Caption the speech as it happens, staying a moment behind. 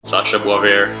Sasha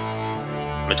Boisvert.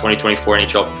 I'm a 2024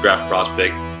 NHL draft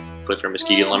prospect. Play for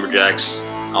Muskegon Lumberjacks.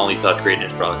 I only thought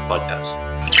greatness podcast.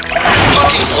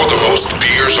 Looking for the most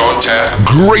beers on tap,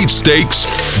 great steaks,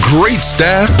 great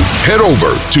staff? Head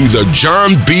over to the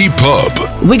John B. Pub.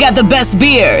 We got the best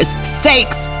beers,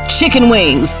 steaks, chicken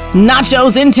wings,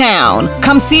 nachos in town.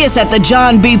 Come see us at the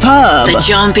John B. Pub. The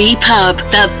John B. Pub,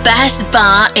 the best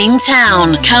bar in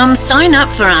town. Come sign up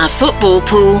for our football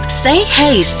pool. Say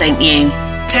Hayes sent you.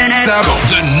 Turn it up.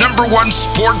 The #1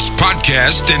 sports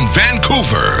podcast in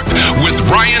Vancouver with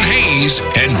Ryan Hayes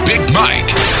and Big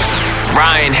Mike.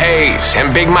 Ryan Hayes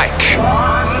and Big Mike.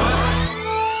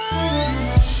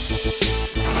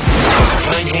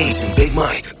 Ryan Hayes and Big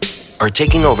Mike are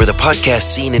taking over the podcast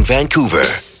scene in Vancouver.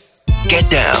 Get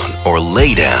down or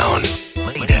lay down.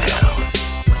 Lay down.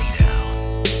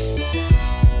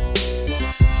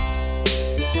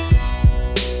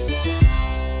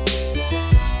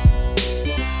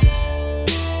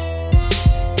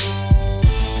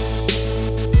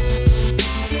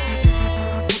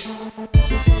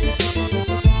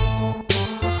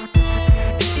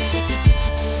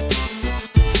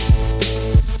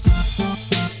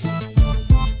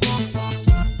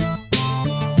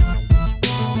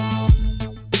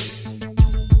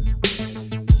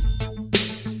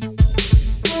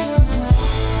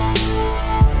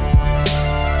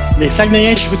 Les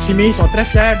Saguenayens de Chicoutimi sont très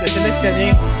fiers de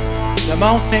sélectionner le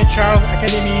Mount St. Charles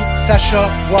Academy Sasha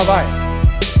Boisvert.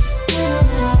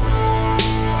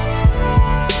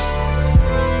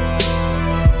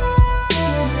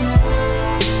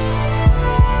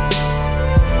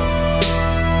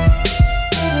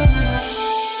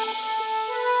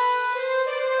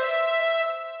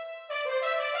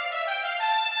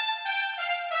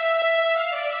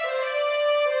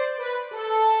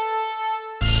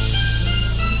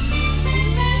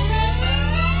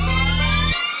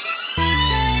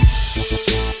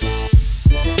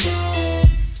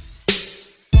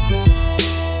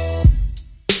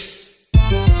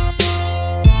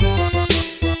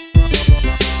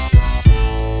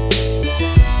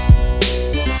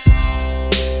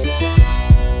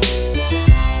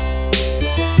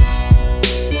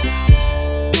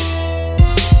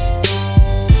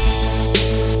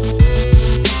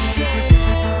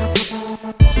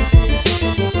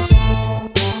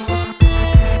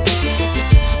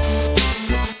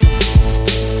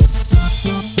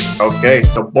 Okay,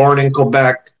 so born in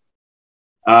Quebec.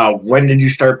 When did you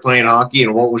start playing hockey,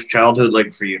 and what was childhood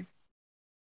like for you?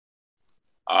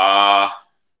 Started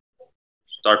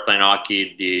playing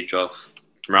hockey at the age of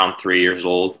around 3 years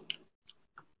old.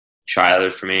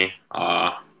 Childhood for me.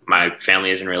 My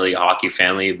family isn't really a hockey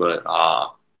family, but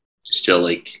still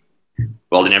they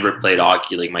never played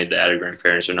hockey like my dad or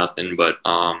grandparents or nothing. But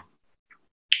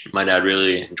my dad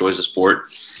really enjoys the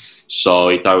sport, so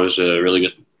he thought it was a really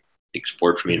good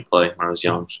sport for me to play when I was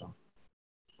young. So.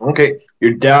 Okay.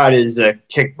 Your dad is a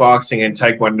kickboxing and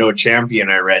taekwondo champion,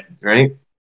 I read, right?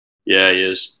 Yeah, he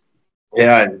is.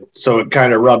 Yeah, so it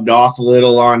kind of rubbed off a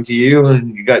little onto you,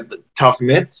 and you got the tough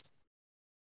mitts?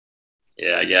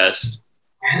 Yeah, I guess.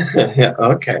 Yeah,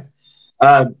 okay.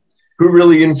 Who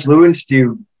really influenced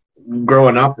you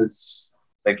growing up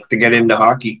to get into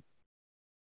hockey?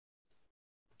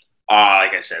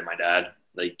 Like I said, my dad.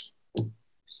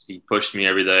 He pushed me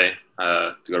every day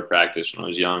to go to practice when I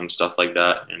was young, stuff like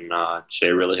that, and it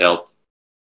really helped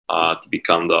to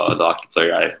become the hockey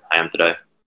player I am today.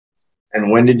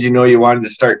 And when did you know you wanted to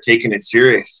start taking it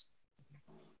serious?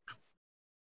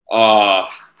 I'd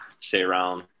say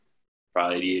around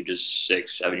probably the age of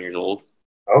 6, 7 years old.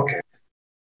 Okay.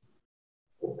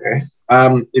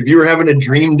 If you were having a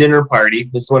dream dinner party,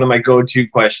 this is one of my go-to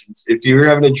questions. If you were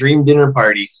having a dream dinner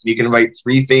party, you can invite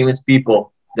 3 famous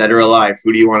people that are alive.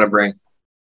 Who do you want to bring?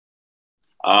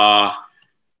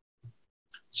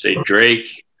 Say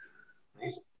Drake.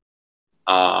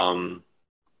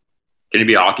 Can he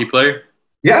be a hockey player?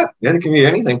 Yeah, it can be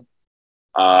anything.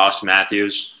 Austin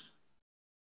Matthews.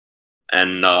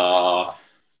 And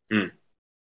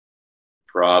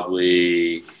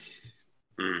probably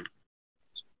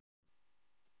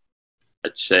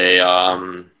I'd say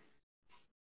that's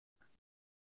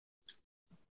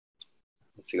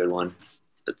a good one.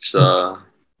 It's I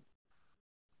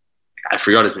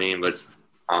forgot his name, but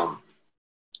throw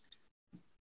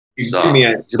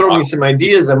me some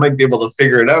ideas. I might be able to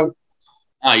figure it out.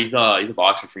 He's a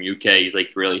boxer from UK. He's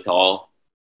really tall.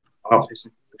 Oh,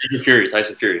 Tyson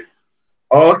Fury.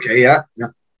 Oh, okay, yeah.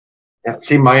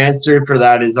 See, my answer for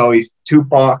that is always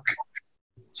Tupac,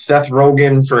 Seth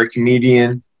Rogen for a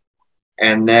comedian,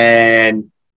 and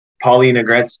then Paulina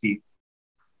Gretzky.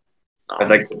 I'd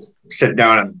like to sit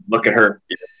down and look at her.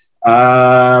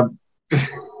 Uh,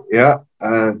 yeah.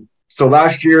 So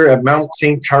last year at Mount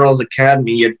St. Charles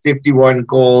Academy, he had 51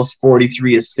 goals,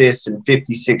 43 assists, in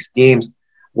 56 games.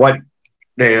 What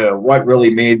really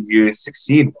made you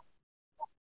succeed?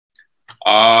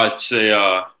 I'd say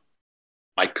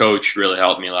my coach really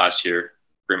helped me last year,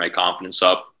 bring my confidence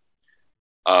up.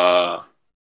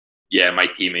 Yeah, my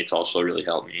teammates also really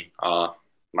helped me.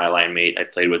 My line mate I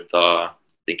played with, I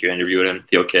think you interviewed him,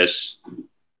 Theo Kiss.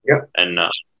 Yeah. And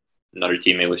another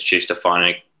teammate was Chase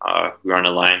Stefanik. We were on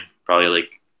the line probably like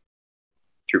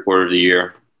 3/4 of the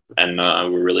year, and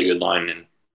we're a really good line. And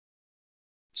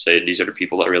say these are the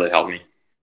people that really helped me.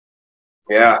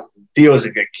 Yeah, Theo's a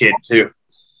good kid too.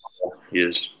 He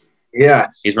is. Yeah.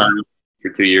 He's been around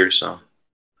for 2 years, so.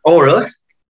 Oh, really?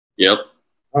 Yep.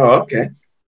 Oh, okay.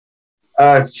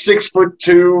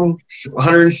 6'2",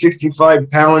 165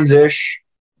 pounds ish.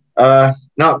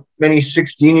 Not many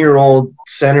 16-year-old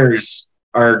centers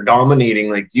are dominating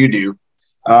like you do.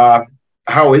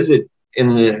 How is it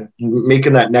in the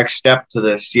making that next step to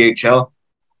the CHL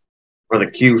or the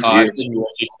Q for you? I didn't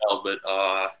really tell, but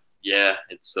yeah,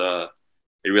 it's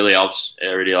it really helps. It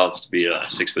really helps to be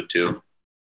 6'2"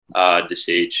 at this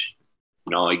age.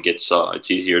 You know, it gets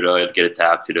it's easier to get a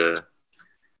tap to the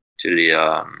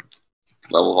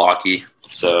level of hockey.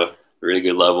 It's a really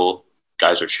good level.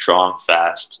 Guys are strong,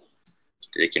 fast.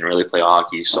 They can really play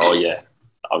hockey. So yeah,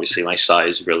 obviously my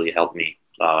size really helped me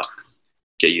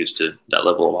get used to that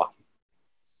level of hockey.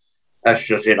 That's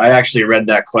just it. I actually read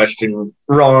that question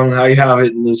wrong. I have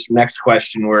it in this next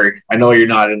question where I know you're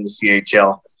not in the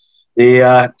CHL.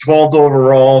 The 12th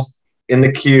overall in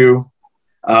the Q.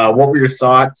 What were your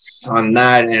thoughts on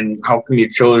that, and how come you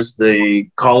chose the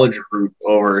college route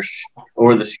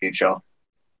over the CHL?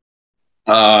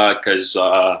 Because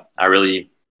I really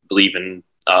believe in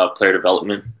player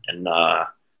development, and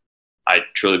I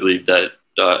truly believe that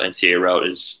the NCAA route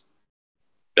is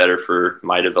better for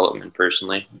my development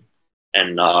personally.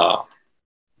 And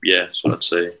yeah, so I'd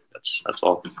say that's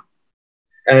all.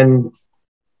 And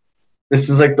this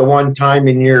is like the one time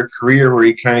in your career where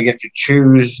you kind of get to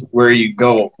choose where you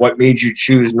go. What made you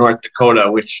choose North Dakota,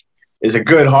 which is a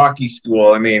good hockey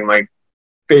school? I mean, my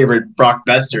favorite Brock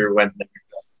Besser went there.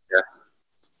 Yeah.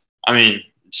 I mean,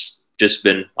 it's just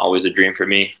been always a dream for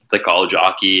me, the college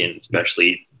hockey, and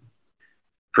especially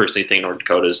personally think North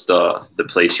Dakota is the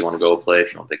place you want to go play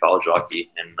if you want to play college hockey.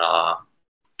 And I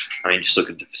mean, just look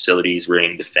at the facilities,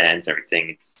 ring, the fans,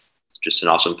 everything. It's just an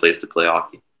awesome place to play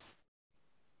hockey.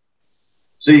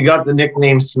 So you got the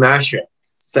nickname Smasher,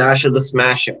 Sasha the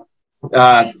Smasher.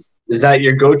 Is that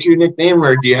your go-to nickname,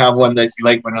 or do you have one that you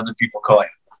like when other people call you?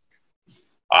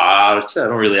 I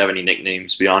don't really have any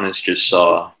nicknames, to be honest. Just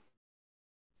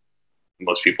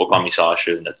most people call me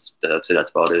Sasha, and that's it.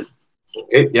 That's about it.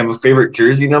 Okay. You have a favorite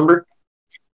jersey number?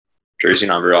 Jersey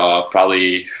number,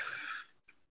 probably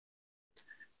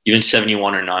even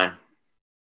 71 or 9.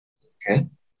 Okay.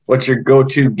 What's your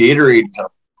go-to Gatorade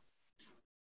cup?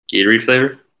 Gatorade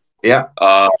flavor? Yeah.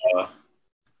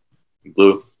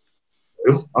 Blue.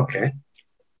 Blue? Okay.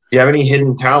 Do you have any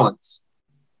hidden talents?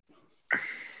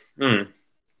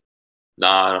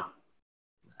 Nah,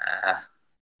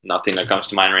 nothing that comes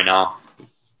to mind right now.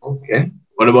 Okay.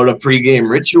 What about a pregame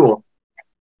ritual?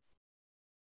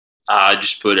 I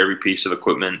just put every piece of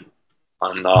equipment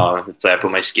on. Let's say I put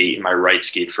my right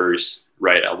skate first,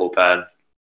 right elbow pad,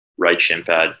 right shin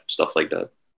pad, stuff like that.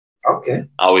 Okay.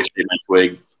 I always take my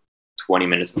twig 20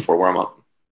 minutes before warm up.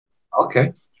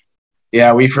 Okay.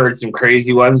 Yeah, we've heard some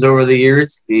crazy ones over the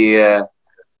years. There's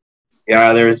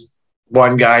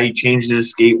one guy, he changes his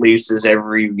skate laces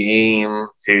every game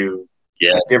to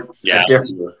different.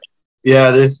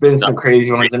 Yeah, there's been some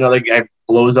crazy ones. Another guy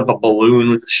blows up a balloon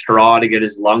with a straw to get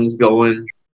his lungs going.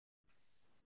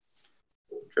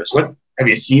 Have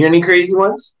you seen any crazy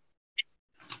ones?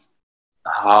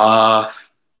 No,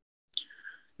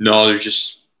 they're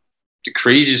just the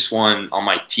craziest one on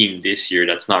my team this year.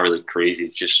 That's not really crazy.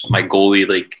 It's just my goalie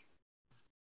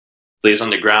lays on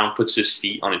the ground, puts his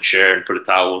feet on a chair, and put the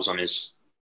towels on his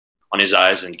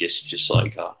eyes, and gets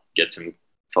him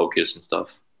focused and stuff.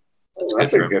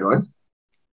 That's a good one.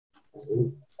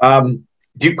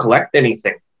 Do you collect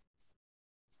anything?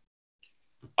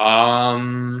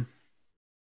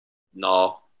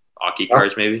 No, hockey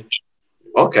cards maybe.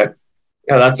 Okay,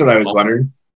 yeah, that's what I was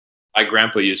wondering. My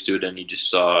grandpa used to it, and he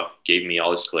just gave me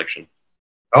all his collection.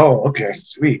 Oh, okay,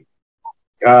 sweet.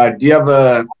 Do you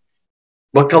have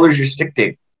what color's your stick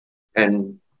tape?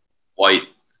 And white.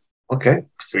 Okay,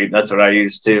 sweet. That's what I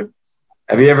use too.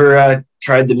 Have you ever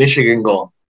tried the Michigan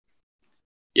goal?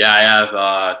 Yeah, I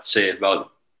have. Say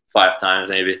about 5 times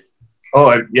maybe. Oh,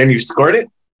 and you scored it?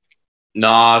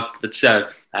 No, it's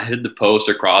I hit the post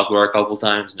or crossbar a couple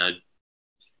times, and I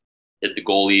hit the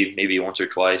goalie maybe once or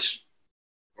twice.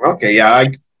 Okay, yeah,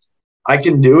 I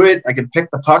can do it. I can pick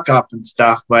the puck up and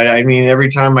stuff, but I mean, every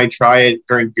time I try it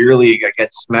during beer league, I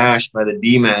get smashed by the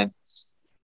D-man.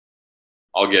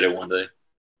 I'll get it one day.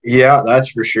 Yeah,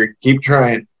 that's for sure. Keep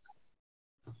trying.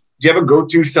 Do you have a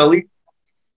go-to celly?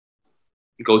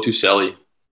 Go to Selly.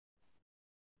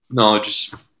 No,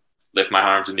 just lift my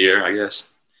arms in the air, I guess.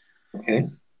 Okay.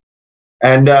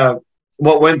 And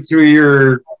what went through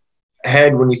your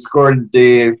head when you scored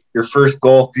your first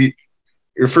goal?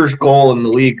 Your first goal in the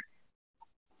league?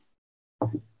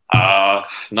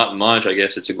 Not much. I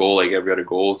guess it's a goal like every other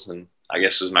goals, and I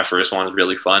guess it was my first one. It was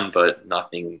really fun, but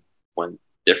nothing went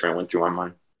through my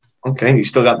mind. Okay, you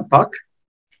still got the puck?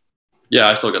 Yeah,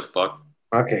 I still got the puck.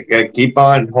 Okay, good. Keep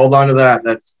on. Hold on to that.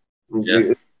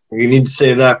 You need to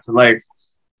save that for life.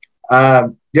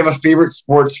 Do you have a favorite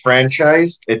sports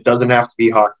franchise? It doesn't have to be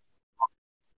hockey.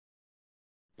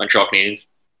 Montreal Canadiens.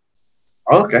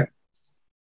 Okay.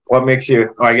 What makes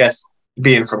you? I guess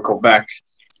being from Quebec.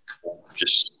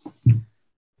 Just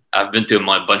I've been to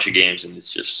a bunch of games, and it's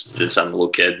just since I'm a little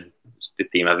kid, it's the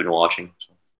team I've been watching.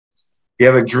 So. You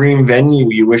have a dream venue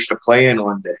you wish to play in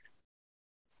one day?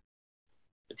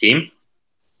 A team?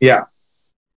 Yeah.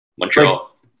 Montreal.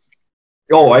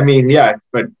 I mean, yeah,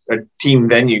 but a team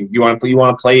venue. You want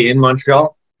to play in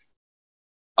Montreal?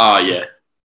 Yeah.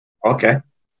 Okay.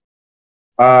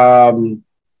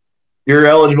 You're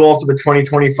eligible for the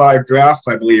 2025 draft,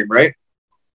 I believe, right?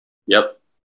 Yep.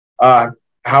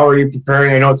 How are you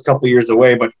preparing? I know it's a couple years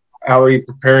away, but how are you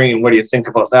preparing, and what do you think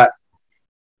about that?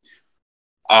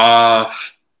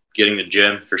 Getting the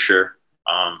gym for sure.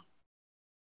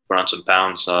 Put on some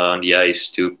pounds on the ice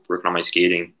too. Working on my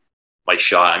skating, my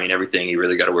shot. I mean, everything. You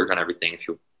really got to work on everything if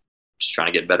you're just trying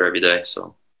to get better every day.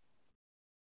 So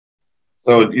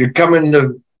you're coming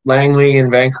to Langley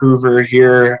in Vancouver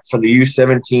here for the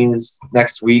U17s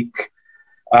next week.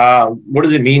 What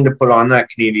does it mean to put on that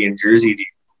Canadian jersey? It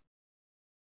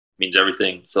means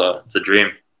everything. It's a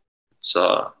dream. It's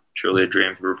truly a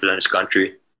dream to represent this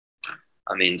country.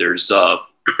 I mean, there's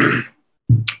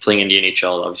playing in the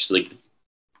NHL, obviously,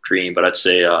 dream, but I'd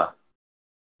say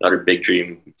another big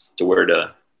dream is to wear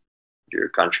your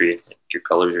country, your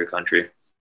colors, your country.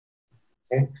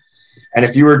 Okay. And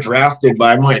if you were drafted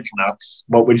by my Canucks,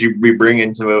 what would you be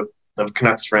bringing to the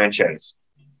Canucks franchise?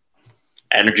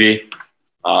 Energy,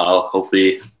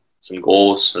 hopefully some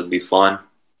goals. That'd be fun,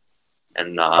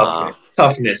 and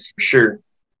toughness for sure.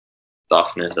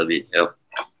 Toughness, that'd be yep.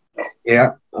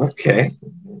 Yeah. Okay.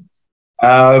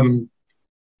 You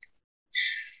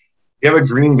have a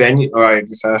dream venue? Oh, I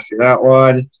just asked you that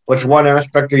one. What's one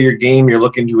aspect of your game you're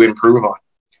looking to improve on?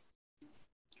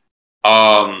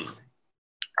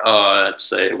 I'd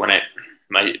say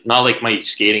not like my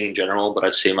skating in general, but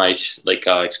I'd say my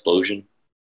explosion.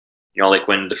 You know, like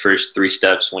when the first 3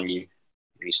 steps when you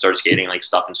start skating, like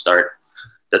stop and start.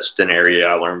 That's an area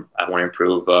I want to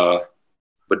improve. But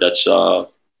that's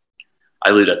I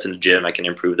believe that's in the gym. I can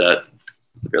improve that.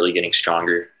 Really getting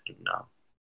stronger.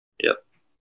 Yep.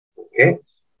 Okay.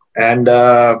 And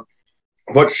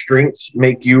what strengths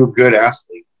make you a good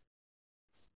athlete?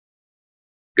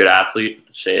 Good athlete,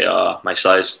 say my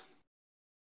size.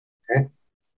 Okay.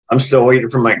 I'm still waiting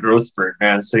for my growth spurt,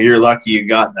 man. So you're lucky you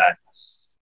got that.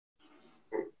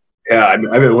 Yeah, I've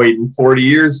been waiting 40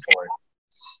 years for it.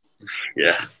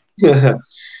 Yeah.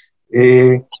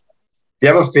 Do you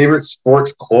have a favorite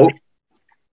sports quote?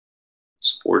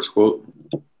 Sports quote?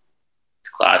 It's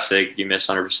classic. You miss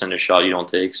 100% of shot you don't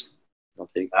take.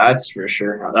 That's for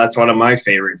sure. That's one of my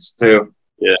favorites too.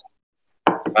 Yeah.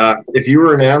 If you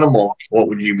were an animal, what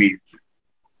would you be?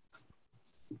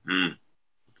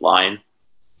 Lion.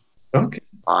 Okay.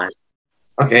 Lion.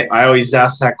 Okay. I always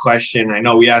ask that question. I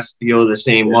know we asked Theo the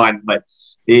same one, but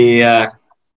I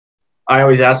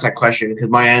always ask that question because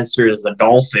my answer is a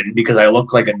dolphin because I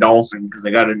look like a dolphin because I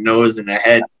got a nose and a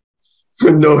head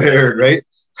with no hair, right?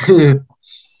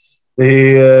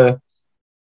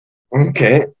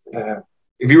 Okay.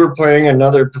 If you were playing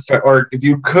if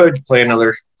you could play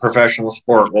another professional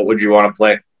sport, what would you want to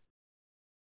play?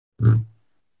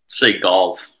 Say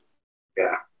golf.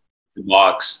 Yeah.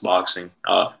 Boxing.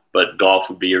 But golf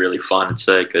would be really fun, I'd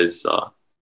say, because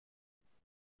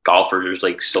golfers are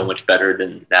like so much better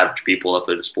than the average people up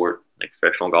at the sport, like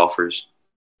professional golfers.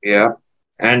 Yeah.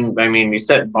 And I mean, you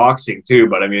said boxing too,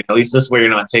 but I mean, at least this way you're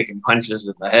not taking punches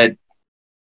in the head.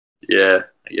 Yeah,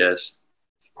 I guess.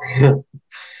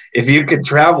 If you could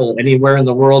travel anywhere in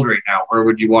the world right now, where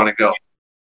would you want to go?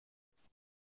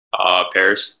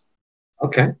 Paris.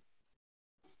 Okay.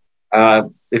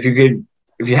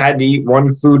 If if you had to eat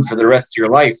one food for the rest of your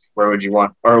life, where would you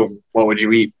want, or what would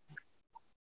you eat?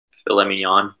 Filet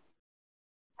mignon.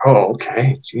 Oh,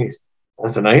 okay. Jeez,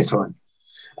 that's a nice one.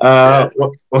 Yeah.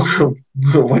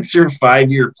 What's your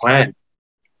 5-year plan?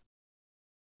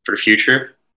 For the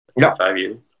future, Yeah. 5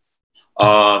 years.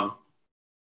 I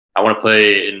want to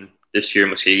play in this year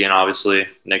Muskegon, obviously.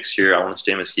 Next year, I want to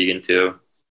stay in Muskegon too.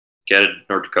 Get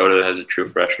North Dakota as a true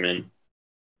freshman.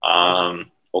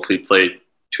 Hopefully play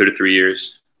 2 to 3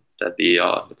 years. That'd be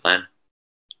the plan.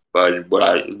 But what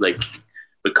I like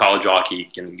with college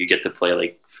hockey, you get to play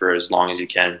like for as long as you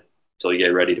can until you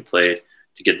get ready to play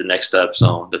to get the next step.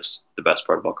 So that's the best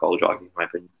part about college hockey, in my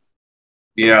opinion.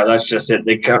 Yeah, that's just it.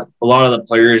 A lot of the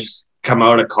players come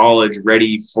out of college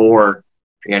ready for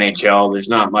the NHL. There's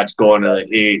not much going to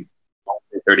the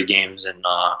 30 games, and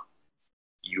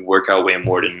you work out way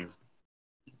more than,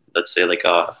 let's say, like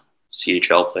a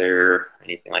CHL player or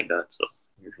anything like that. So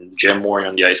you're in the gym more, you're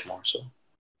on the ice more, so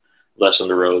less on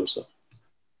the road. So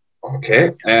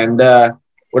okay. And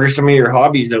what are some of your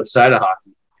hobbies outside of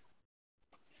hockey?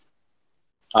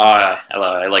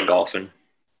 I like golfing.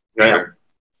 Yeah.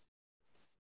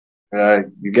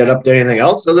 Sure. You get up to anything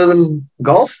else other than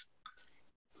golf?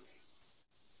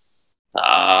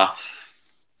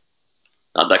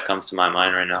 Not that comes to my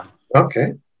mind right now.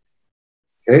 Okay.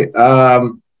 Okay.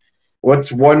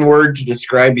 What's one word to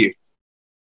describe you?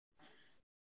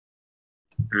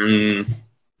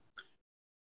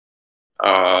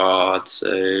 Let's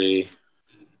say,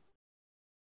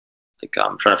 like,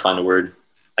 I'm trying to find a word.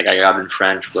 Like, I got it in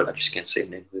French, but I just can't say it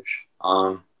in English.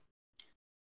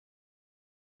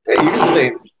 Hey,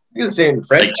 you can say it in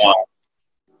French.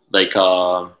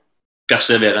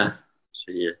 Persévérant.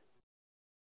 So, yeah.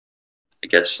 I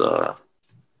guess,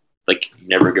 like,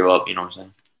 never give up, you know what I'm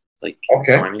saying? Like,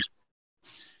 Okay. You know what I mean?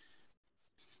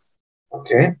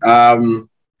 Okay.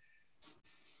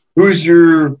 Who's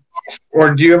your,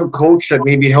 or do you have a coach that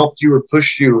maybe helped you or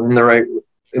pushed you in the right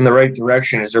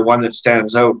direction? Is there one that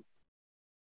stands out?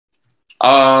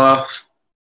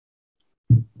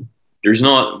 There's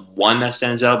not one that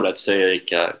stands out, but I'd say like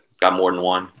got more than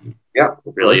one. Yeah,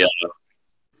 really. I'd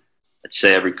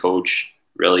say every coach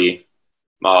really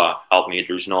helped me.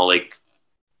 There's no like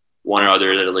one or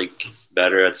other that are like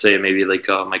better. I'd say maybe like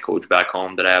my coach back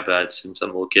home that I have had since I'm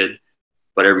a little kid,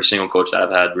 but every single coach that I've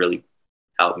had really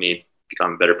helped me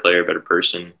become a better player, better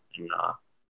person, and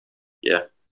yeah.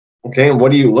 Okay, and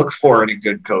what do you look for in a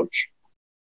good coach?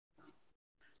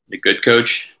 A good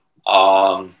coach,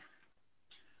 a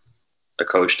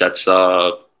coach that's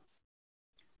how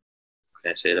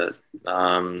can I say that?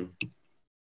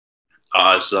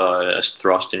 As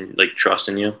trust in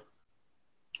you.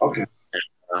 Okay.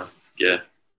 Yeah.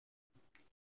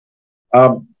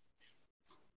 Okay,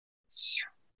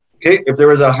 if there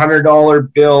was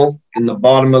 $100 bill in the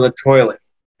bottom of the toilet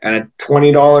and a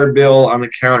 $20 bill on the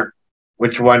counter,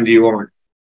 which one do you want?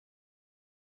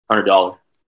 $100.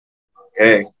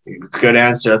 Okay, it's a good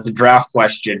answer. That's a draft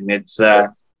question. It's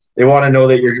they want to know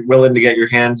that you're willing to get your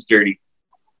hands dirty.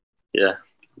 Yeah.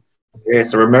 Okay,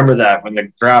 so remember that when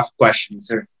the draft questions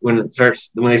when they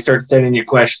start sending you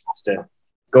questions to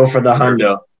go for the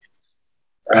hundo.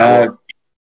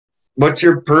 What's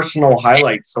your personal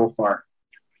highlight so far?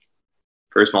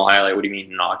 Personal highlight? What do you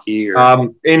mean, in hockey? Or?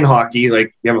 In hockey,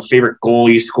 like you have a favorite goal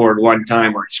you scored one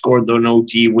time, or scored the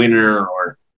OT winner,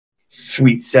 or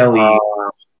sweet Selly.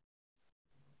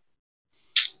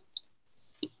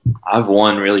 I've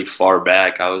won really far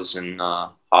back. I was in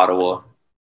Ottawa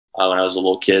when I was a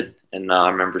little kid, and I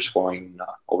remember scoring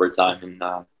overtime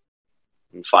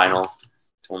in final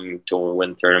to win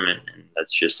the tournament, and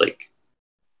that's just like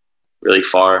really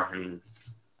far. And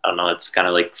I don't know, it's kind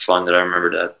of like fun that I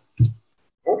remember that.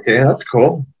 Okay, that's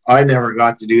cool. I never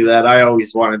got to do that. I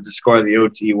always wanted to score the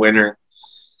OT winner.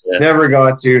 Yeah. Never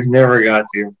got to.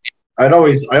 I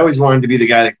always wanted to be the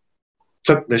guy that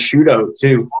took the shootout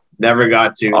too. Never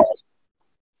got to.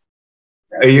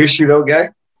 Are you a shootout guy?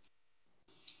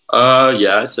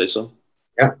 Yeah, I'd say so.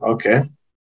 Yeah, okay.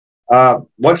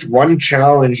 What's one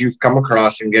challenge you've come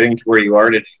across in getting to where you are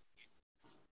today?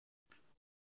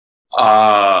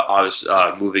 I was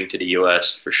moving to the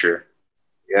U.S. for sure.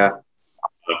 Yeah.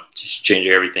 Just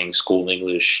changing everything, school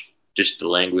English, just the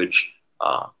language.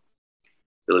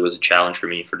 Really was a challenge for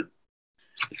me for the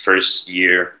first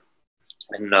year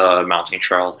in Mount St.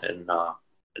 Charles, and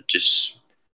just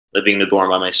living in the dorm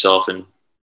by myself and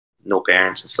no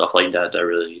parents and stuff like that. That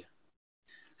really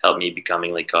helped me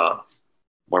becoming like a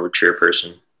more mature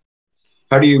person.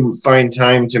 How do you find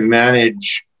time to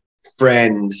manage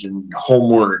friends and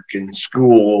homework and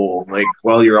school, like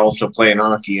while you're also playing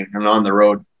hockey and on the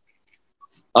road?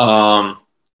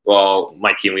 Well,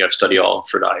 my team, we have study hall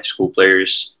for the high school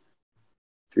players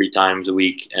 3 times a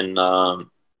week. And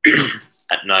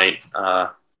at night,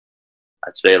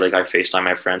 I'd say like I FaceTime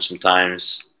my friends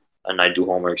sometimes, and I do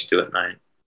homeworks too at night.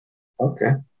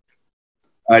 Okay.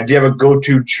 Do you have a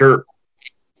go-to chirp?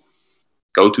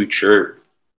 Go-to chirp?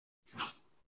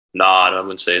 No, I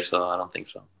wouldn't say so. I don't think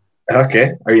so.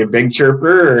 Okay. Are you a big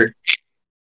chirper? Or?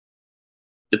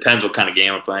 Depends what kind of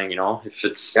game I'm playing, you know. If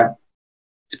it's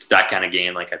that kind of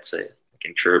game, like I'd say I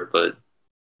can chirp, but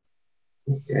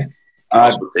okay.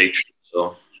 Also take,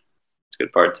 so it's a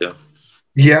good part too.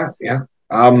 Yeah. Do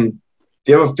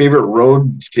you have a favorite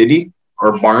road city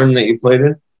or barn that you played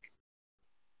in?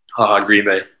 Green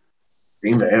Bay.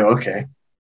 Green Bay. Okay,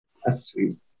 that's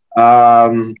sweet.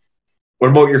 What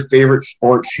about your favorite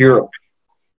sports hero?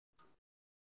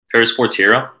 Favorite sports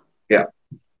hero? Yeah.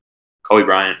 Kobe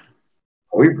Bryant.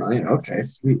 Kobe Bryant. Okay,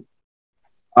 sweet.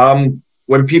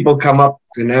 When people come up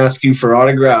and ask you for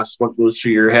autographs, what goes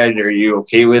through your head? Are you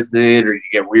okay with it, or you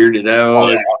get weirded out? Oh,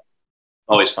 yeah.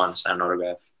 Always fun to sign an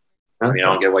autograph. Okay. I mean, I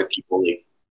don't get why people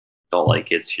don't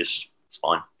like it. It's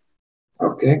fun.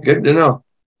 Okay, good to know.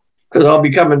 Because I'll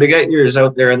be coming to get yours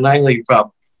out there in Langley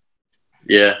Pub.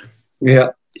 Yeah. Yeah.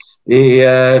 Do you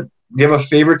have a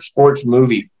favorite sports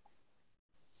movie?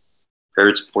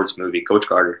 Favorite sports movie? Coach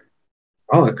Carter.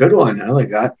 Oh, a good one. I like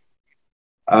that.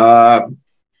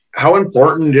 How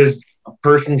important is a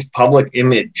person's public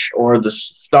image or the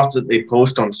stuff that they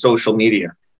post on social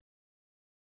media?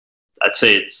 I'd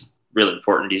say it's really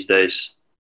important these days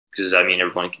because, I mean,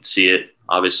 everyone can see it,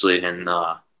 obviously. And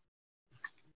I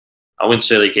wouldn't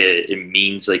say like it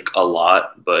means like a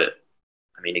lot, but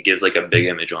I mean, it gives like a big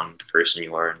image on the person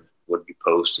you are and what you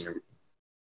post and everything.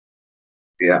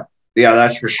 Yeah,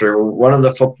 that's for sure. One of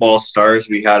the football stars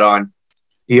we had on,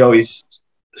 he always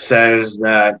says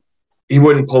that he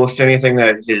wouldn't post anything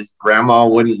that his grandma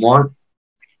wouldn't want.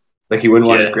 Like he wouldn't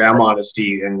want his grandma to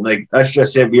see. And like, that's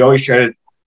just it. We always try to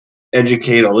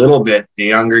educate a little bit the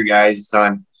younger guys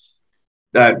on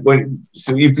that.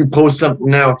 So if you post something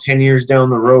now 10 years down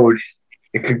the road,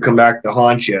 it could come back to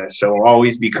haunt you. So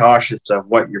always be cautious of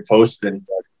what you're posting.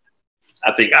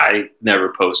 I think I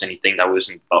never post anything that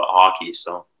wasn't about hockey.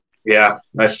 So yeah,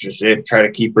 that's just it. Try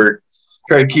to keep her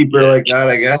like that,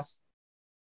 I guess.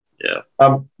 Yeah.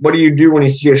 What do you do when you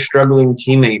see a struggling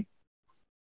teammate?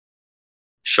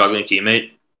 Struggling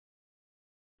teammate?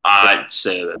 I'd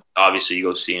say that obviously you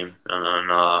go see him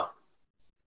and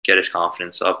get his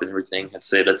confidence up and everything. I'd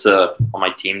say that's on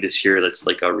my team this year. That's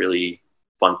like a really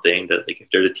fun thing that like if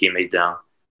there's a teammate down,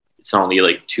 it's not only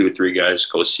like 2 or 3 guys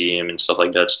go see him and stuff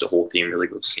like that. It's the whole team really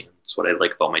goes see him. That's what I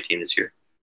like about my team this year.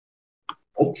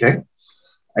 Okay.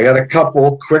 I got a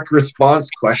couple quick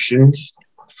response questions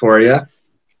for you.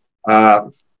 Okay.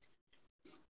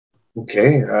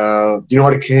 Do you know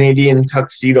what a Canadian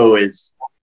tuxedo is?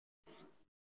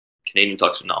 Canadian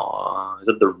tuxedo? No. Is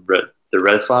that the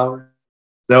red flower?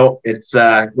 No, it's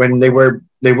when they wear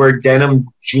denim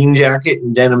jean jacket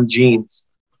and denim jeans.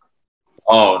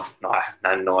 Oh, no, I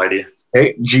have no idea.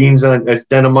 Hey, jeans on it's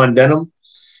denim on denim.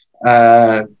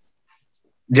 Do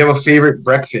you have a favorite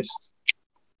breakfast?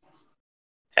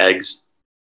 Eggs.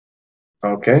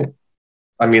 Okay.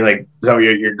 I mean, like, is that what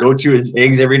your go-to is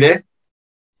eggs every day?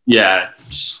 Yeah.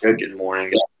 Just good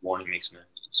morning. Good morning makes me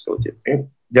just go to. Okay. Do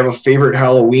you have a favorite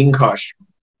Halloween costume?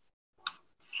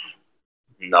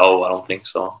 No, I don't think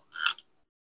so.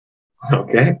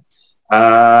 Okay.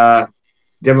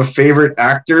 Do you have a favorite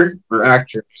actor or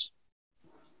actress?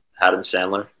 Adam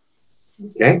Sandler.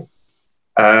 Okay.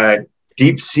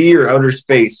 Deep sea or outer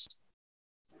space?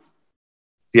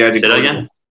 Say that again?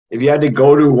 If you had to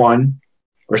go to one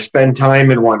or spend time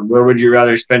in one, where would you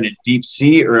rather spend it? Deep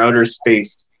sea or outer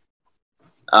space?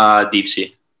 Deep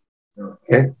sea.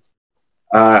 Okay.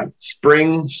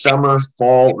 Spring, summer,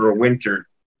 fall, or winter?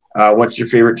 What's your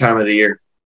favorite time of the year?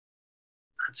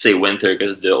 I'd say winter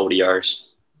because of the ODRs.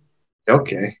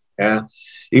 Okay. Yeah.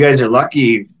 You guys are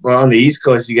lucky. Well, on the East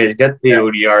Coast, you guys get the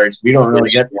ODRs. We don't really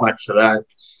get much of that.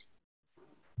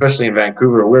 Especially in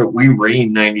Vancouver, where we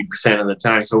rain 90% of the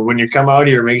time. So when you come out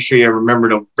here, make sure you remember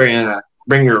to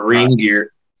bring your rain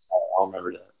gear. I'll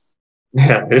remember that.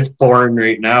 Yeah, it's pouring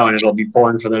right now, and it'll be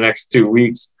pouring for the next 2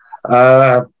 weeks.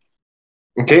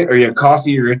 Okay, are you a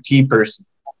coffee or a tea person?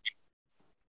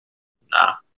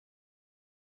 Nah.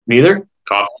 Neither?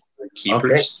 Coffee or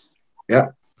keepers? Okay. Yeah.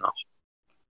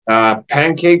 No.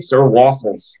 Pancakes or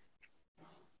waffles?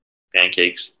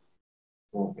 Pancakes.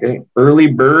 Okay. Early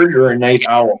bird or a night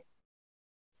owl?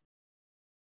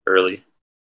 Early.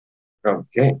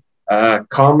 Okay.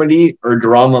 Comedy or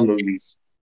drama movies?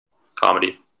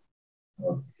 Comedy.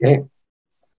 Okay.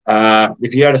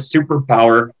 If you had a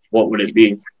superpower, what would it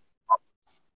be?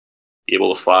 Be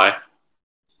able to fly.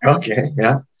 Okay,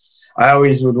 yeah. I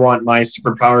always would want my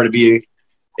superpower to be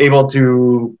able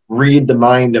to read the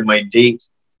mind of my date.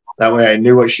 That way I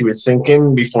knew what she was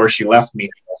thinking before she left me.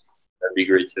 That'd be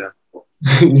great too.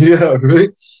 Yeah, right?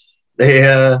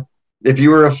 If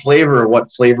you were a flavor,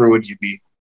 what flavor would you be?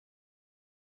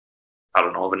 I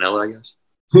don't know, vanilla, I guess.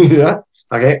 Yeah.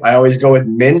 Okay. I always go with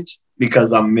mint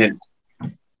because I'm mint.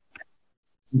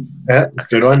 Yeah, that's a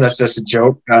good one. That's just a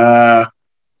joke.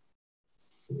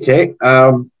 Okay.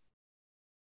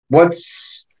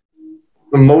 What's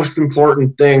the most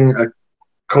important thing a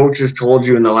coach has told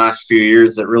you in the last few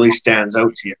years that really stands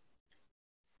out to you?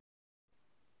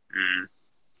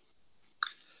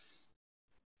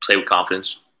 Play with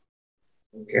confidence.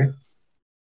 Okay.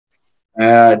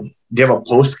 Do you have a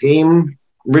post-game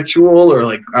ritual, or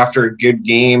like after a good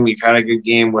game, you've had a good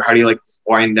game, how do you like to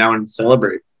wind down and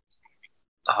celebrate?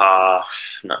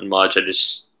 Nothing much. I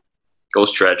just go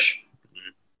stretch.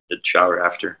 Did shower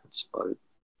after. That's about it.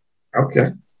 Okay.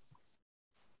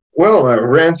 Well, I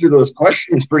ran through those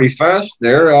questions pretty fast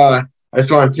there. I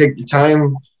just want to take the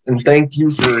time and thank you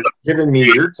for giving me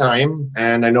your time.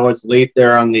 And I know it's late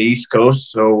there on the East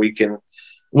Coast, so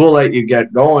we'll let you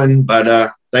get going.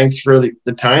 But thanks for the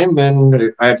time,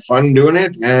 and I had fun doing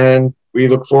it. And we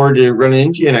look forward to running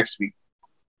into you next week.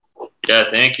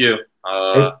 Yeah, thank you.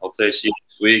 Hopefully I see you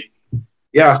next week.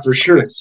 Yeah, for sure.